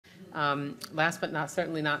Last but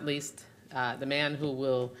certainly not least, the man who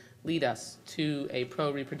will lead us to a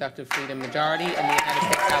pro-reproductive freedom majority in the United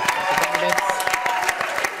States House of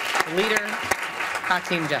Representatives, the leader,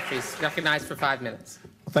 Hakeem Jeffries, recognized for 5 minutes.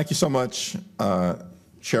 Well, thank you so much,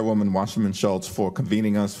 Chairwoman Wasserman Schultz, for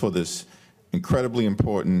convening us for this incredibly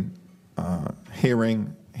important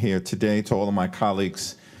hearing here today. To all of my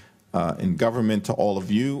colleagues in government, to all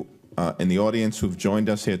of you in the audience who've joined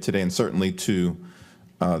us here today, and certainly to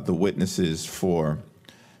the witnesses for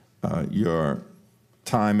your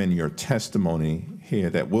time and your testimony here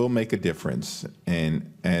that will make a difference.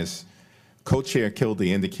 And as Co-Chair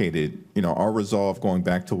Kildee indicated, our resolve going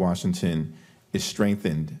back to Washington is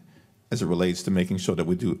strengthened as it relates to making sure that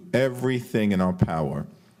we do everything in our power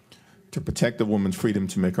to protect a woman's freedom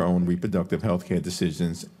to make her own reproductive health care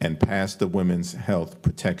decisions and pass the Women's Health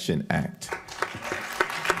Protection Act.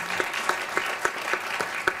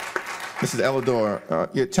 Mrs.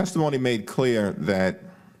 Elidor, your testimony made clear that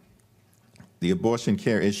the abortion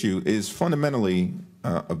care issue is fundamentally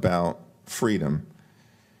about freedom,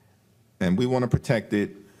 and we want to protect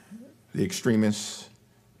it. The extremists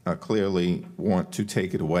clearly want to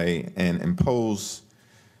take it away and impose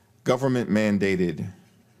government-mandated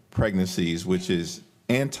pregnancies, which is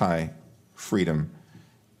anti-freedom,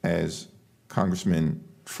 as Congressman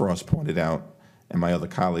Frost pointed out and my other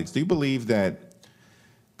colleagues. Do you believe that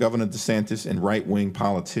Governor DeSantis and right-wing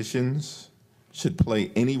politicians should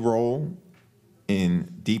play any role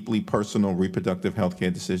in deeply personal reproductive health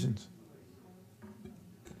care decisions?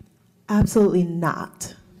 Absolutely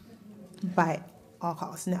not, by all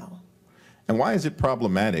costs, no. And why is it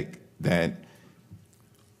problematic that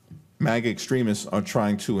MAGA extremists are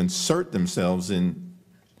trying to insert themselves in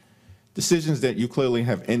decisions that you clearly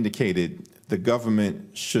have indicated the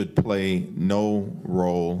government should play no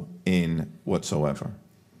role in whatsoever?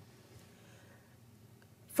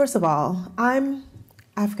 First of all, I'm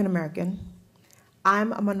African American.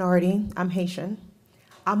 I'm a minority. I'm Haitian.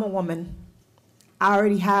 I'm a woman. I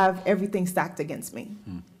already have everything stacked against me.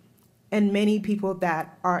 And many people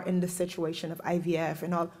that are in the situation of IVF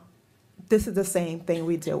and all, this is the same thing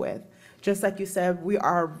we deal with. Just like you said, we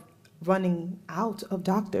are running out of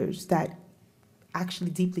doctors that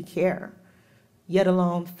actually deeply care, yet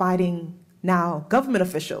alone fighting now government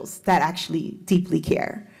officials that actually deeply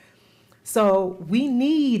care. So we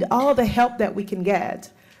need all the help that we can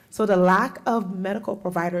get. So the lack of medical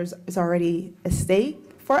providers is already a stake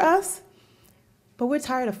for us, but we're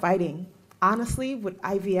tired of fighting. Honestly, with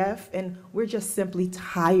IVF, and we're just simply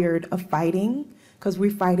tired of fighting because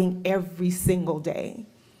we're fighting every single day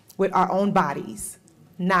with our own bodies.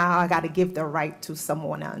 Now I got to give the right to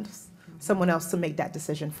someone else to make that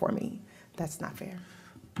decision for me. That's not fair.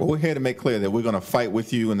 Well, we're here to make clear that we're going to fight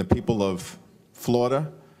with you and the people of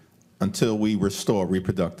Florida until we restore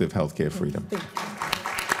reproductive health care freedom. Thank you.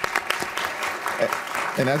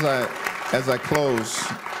 And as I close,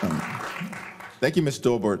 thank you, Ms.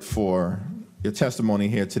 Dorbert, for your testimony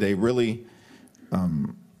here today, really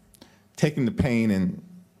taking the pain and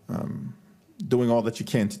doing all that you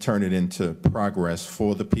can to turn it into progress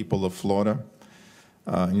for the people of Florida.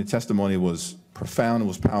 And your testimony was profound, it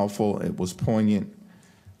was powerful, it was poignant.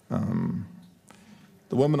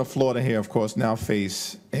 The women of Florida here, of course, now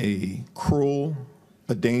face a cruel,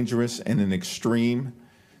 a dangerous, and an extreme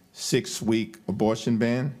 6-week abortion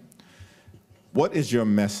ban. What is your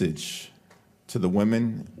message to the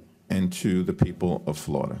women and to the people of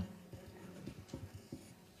Florida?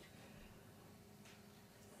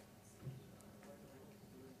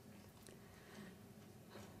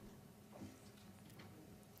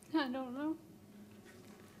 I don't know.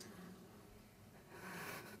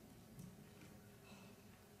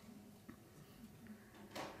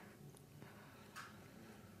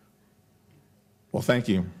 Well, thank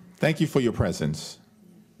you. Thank you for your presence.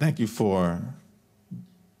 Thank you for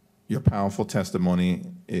your powerful testimony.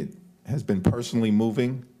 It has been personally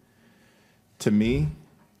moving to me,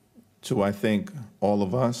 to I think all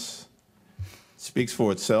of us. It speaks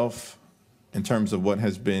for itself in terms of what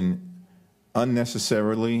has been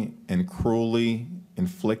unnecessarily and cruelly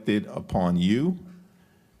inflicted upon you,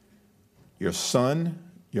 your son,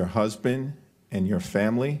 your husband, and your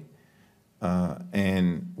family,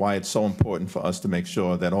 and why it's so important for us to make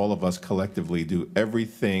sure that all of us collectively do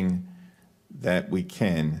everything that we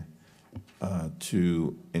can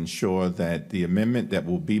to ensure that the amendment that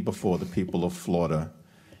will be before the people of Florida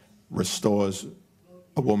restores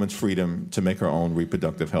a woman's freedom to make her own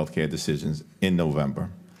reproductive health care decisions in November.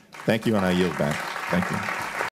 Thank you, and I yield back. Thank you.